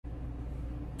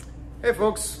Hey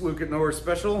folks, Luke at Nowhere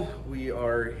Special. We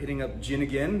are hitting up gin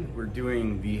again. We're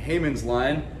doing the Hayman's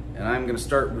line, and I'm gonna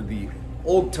start with the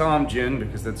Old Tom gin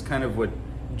because that's kind of what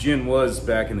gin was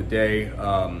back in the day.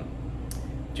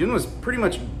 Gin was pretty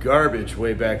much garbage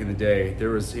way back in the day. There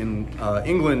was in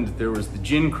England, there was the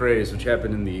gin craze, which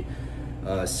happened in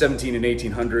the 17 and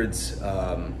 1800s.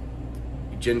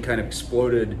 Gin kind of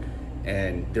exploded,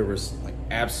 and there was like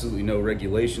absolutely no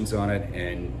regulations on it,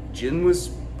 and gin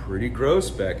was pretty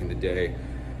gross back in the day.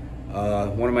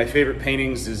 One of my favorite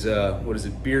paintings is what is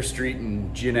it, Beer Street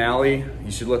and Gin Alley.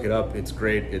 You should look it up. It's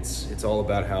great. It's all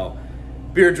about how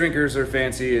beer drinkers are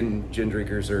fancy and gin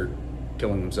drinkers are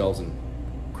killing themselves and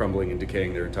crumbling and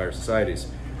decaying their entire societies.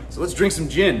 So let's drink some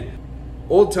gin.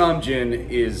 Old Tom gin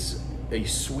is a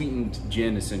sweetened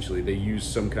gin, essentially. They use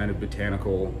some kind of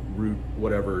botanical root,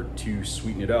 whatever, to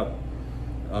sweeten it up.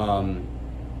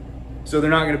 So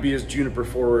they're not going to be as juniper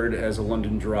forward as a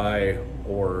London Dry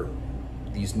or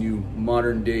these new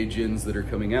modern day gins that are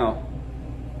coming out.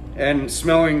 And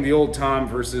smelling the Old Tom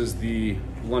versus the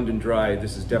London Dry,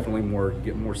 this is definitely more, you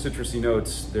get more citrusy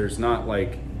notes. There's not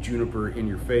like juniper in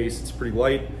your face. It's pretty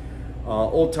light.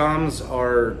 Old Toms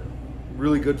are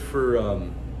really good for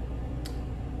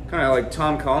kind of like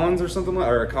Tom Collins or something like,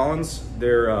 or Collins.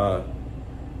 They're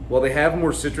well, they have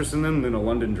more citrus in them than a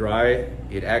London Dry.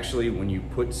 It actually, when you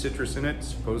put citrus in it,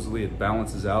 supposedly it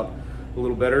balances out a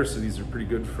little better. So these are pretty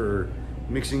good for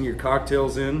mixing your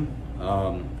cocktails in.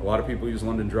 A lot of people use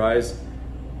London Dries.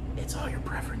 It's all your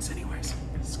preference anyways.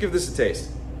 Let's give this a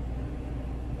taste.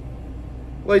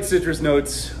 Light citrus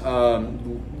notes.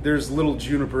 There's little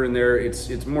juniper in there.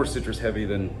 It's more citrus heavy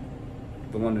than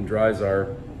the London Dries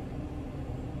are.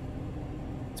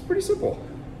 It's pretty simple.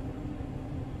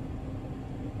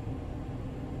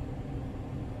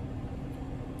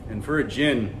 And for a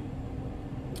gin,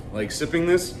 like sipping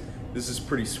this is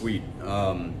pretty sweet,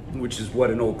 which is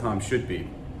what an Old Tom should be.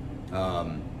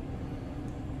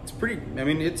 It's pretty, I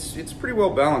mean, it's pretty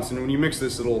well balanced, and when you mix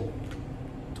this, it'll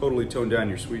totally tone down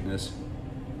your sweetness.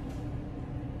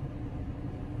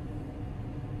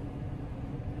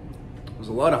 There's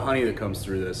a lot of honey that comes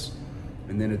through this,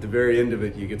 and then at the very end of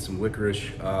it, you get some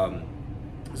licorice.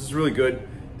 This is really good.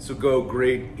 This will go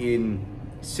great in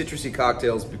citrusy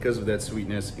cocktails because of that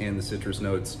sweetness and the citrus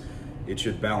notes. It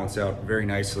should balance out very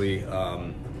nicely.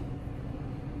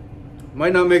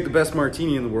 Might not make the best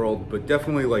martini in the world, but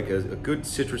definitely like a good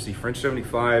citrusy French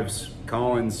 75s,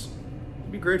 Collins,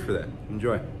 would be great for that.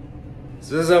 Enjoy.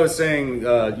 So as I was saying,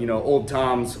 you know, Old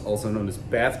Toms, also known as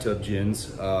bathtub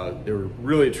gins, they were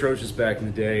really atrocious back in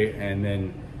the day, and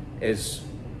then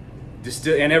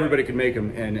and everybody could make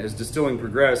them, and as distilling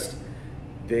progressed,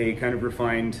 they kind of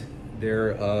refined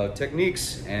their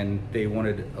techniques, and they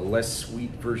wanted a less sweet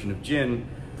version of gin.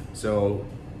 So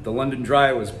the London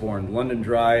Dry was born. The London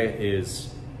Dry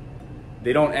is,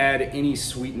 they don't add any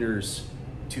sweeteners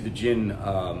to the gin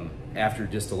after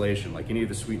distillation. Like any of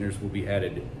the sweeteners will be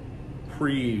added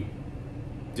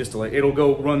pre-distillation. It'll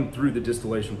go run through the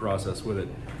distillation process with it.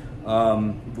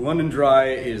 The London Dry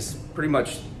is pretty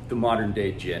much the modern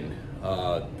day gin.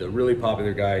 The really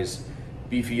popular guys,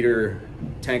 Beefeater,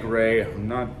 Tanqueray,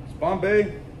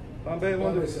 Bombay,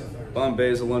 London. Bombay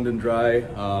is a London Dry.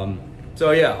 So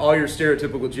yeah, all your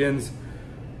stereotypical gins,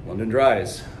 London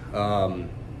Dries.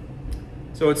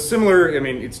 So it's similar. I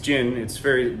mean, it's gin. It's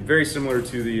very, very similar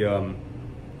to the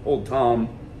Old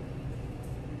Tom.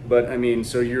 But I mean,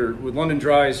 so with London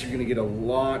Dries, you're going to get a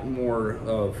lot more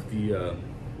of the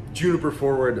juniper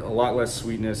forward, a lot less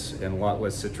sweetness, and a lot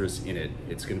less citrus in it.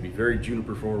 It's going to be very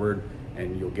juniper forward,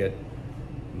 and you'll get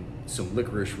some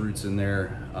licorice roots in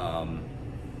there.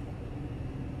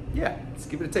 Yeah, let's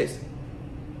give it a taste.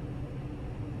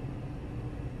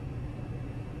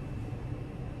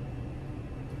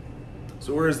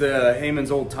 So whereas the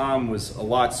Hayman's Old Tom was a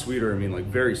lot sweeter, I mean like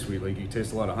very sweet, like you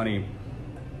taste a lot of honey,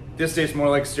 this tastes more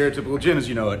like stereotypical gin as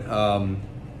you know it. I'm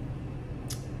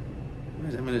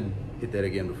gonna hit that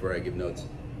again before I give notes.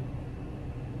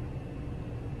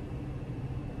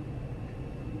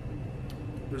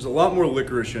 There's a lot more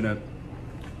licorice in it.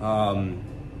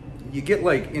 You get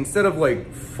like, instead of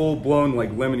like full-blown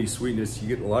like lemony sweetness, you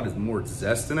get a lot of more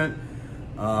zest in it,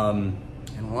 and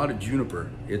a lot of juniper.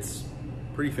 It's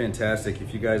pretty fantastic.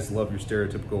 If you guys love your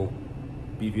stereotypical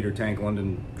Beefeater Tank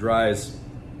London Dries,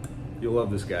 you'll love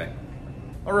this guy.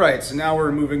 All right, so now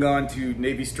we're moving on to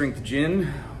Navy Strength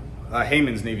Gin,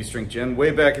 Hayman's Navy Strength Gin.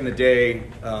 Way back in the day,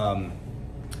 the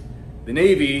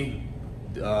Navy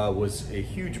was a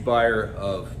huge buyer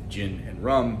of gin and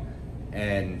rum,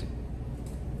 and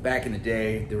back in the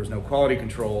day there was no quality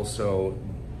control, so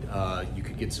you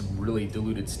could get some really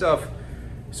diluted stuff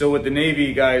So what the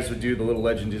Navy guys would do, the little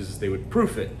legend is they would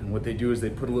proof it. And what they do is they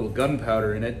put a little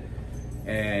gunpowder in it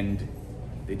and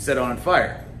they'd set it on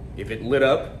fire. If it lit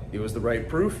up, it was the right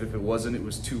proof. If it wasn't, it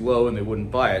was too low and they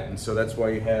wouldn't buy it. And so that's why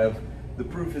you have, the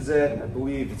proof is at, I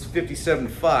believe it's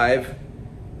 57.5.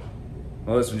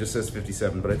 Well, this one just says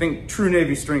 57, but I think true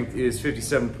Navy strength is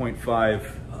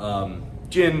 57.5.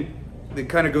 Gin, it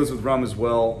kind of goes with rum as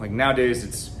well. Like nowadays,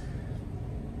 it's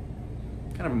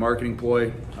kind of a marketing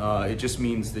ploy. It just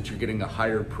means that you're getting a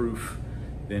higher proof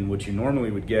than what you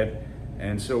normally would get.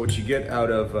 And so what you get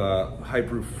out of high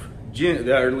proof gin,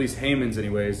 or at least Hayman's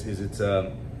anyways, is it's,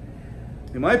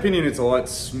 in my opinion, it's a lot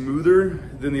smoother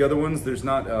than the other ones. There's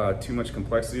not too much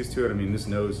complexities to it. I mean, this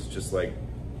nose is just like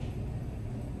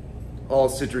all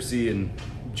citrusy and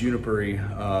junipery.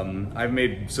 I've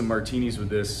made some martinis with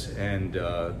this, and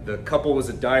the couple was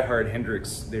a diehard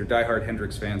Hendrix. They're diehard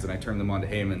Hendrix fans, and I turned them on to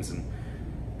Hayman's, and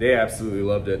they absolutely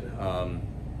loved it.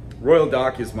 Royal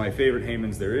Dock is my favorite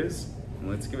Hayman's there is, and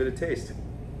let's give it a taste.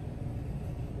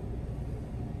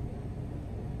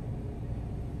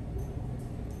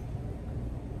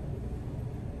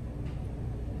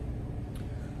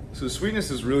 So the sweetness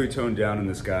is really toned down in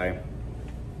this guy.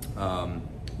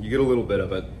 You get a little bit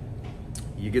of it.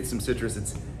 You get some citrus,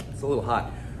 it's a little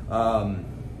hot.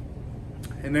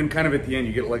 And then kind of at the end,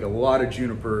 you get like a lot of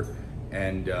juniper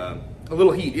and a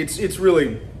little heat. It's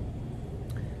really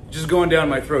just going down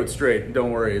my throat straight.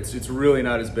 Don't worry, it's really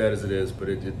not as bad as it is, but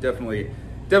it definitely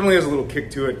has a little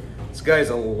kick to it. This guy is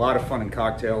a lot of fun in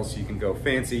cocktails. You can go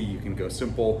fancy, you can go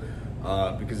simple,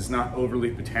 because it's not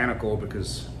overly botanical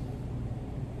because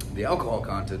the alcohol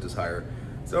content is higher.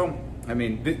 So, I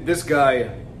mean, this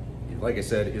guy, like I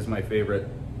said, is my favorite.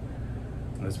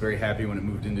 I was very happy when it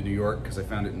moved into New York because I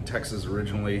found it in Texas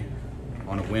originally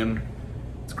on a whim.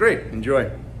 It's great,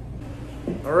 enjoy.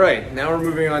 All right, now we're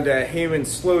moving on to Hayman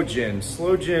Sloe Gin.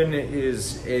 Sloe Gin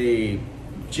is a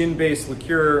gin-based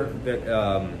liqueur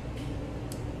that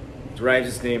derives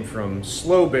its name from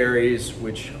sloe berries,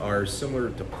 which are similar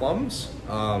to plums.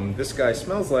 This guy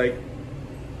smells like,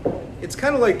 it's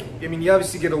kind of like, I mean, you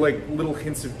obviously get like little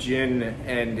hints of gin,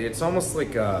 and it's almost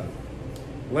like a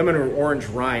lemon or orange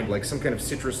rind, like some kind of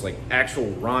citrus, like actual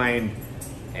rind,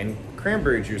 and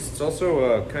cranberry juice. It's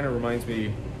also kind of reminds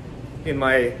me, in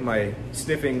my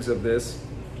sniffings of this,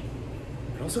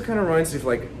 it also kind of reminds me of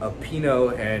like a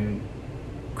Pinot and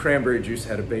cranberry juice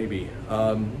had a baby.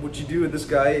 What you do with this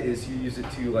guy is you use it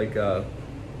to like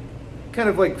kind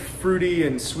of like fruity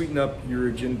and sweeten up your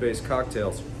gin-based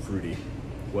cocktails. Fruity,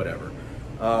 whatever.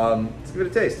 Let's give it a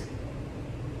taste.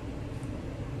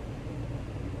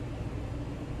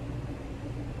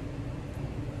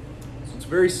 So it's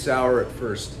very sour at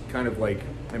first, kind of like,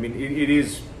 I mean, it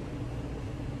is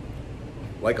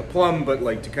like a plum, but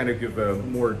like to kind of give a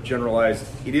more generalized,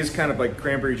 it is kind of like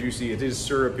cranberry juicy, it is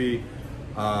syrupy.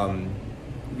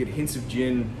 You get hints of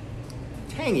gin,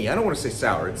 tangy, I don't want to say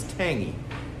sour, it's tangy.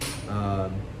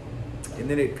 And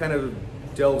then it kind of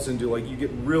delves into like, you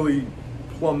get really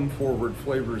plum forward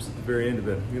flavors at the very end of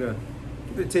it. I'm gonna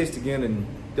give it a taste again and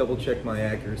double check my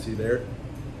accuracy there.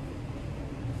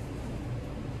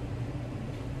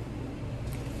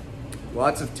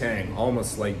 Lots of tang,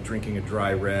 almost like drinking a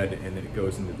dry red, and then it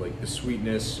goes into like the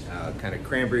sweetness, kind of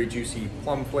cranberry juicy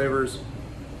plum flavors.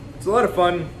 It's a lot of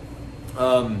fun.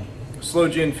 Sloe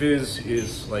Gin Fizz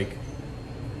is like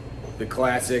the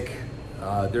classic.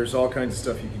 There's all kinds of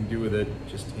stuff you can do with it,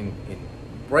 just in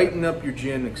brighten up your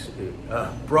gin,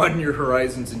 broaden your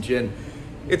horizons in gin.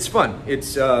 It's fun.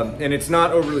 It's and it's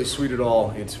not overly sweet at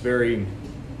all. It's very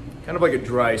kind of like a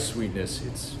dry sweetness.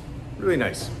 It's really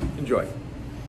nice. Enjoy.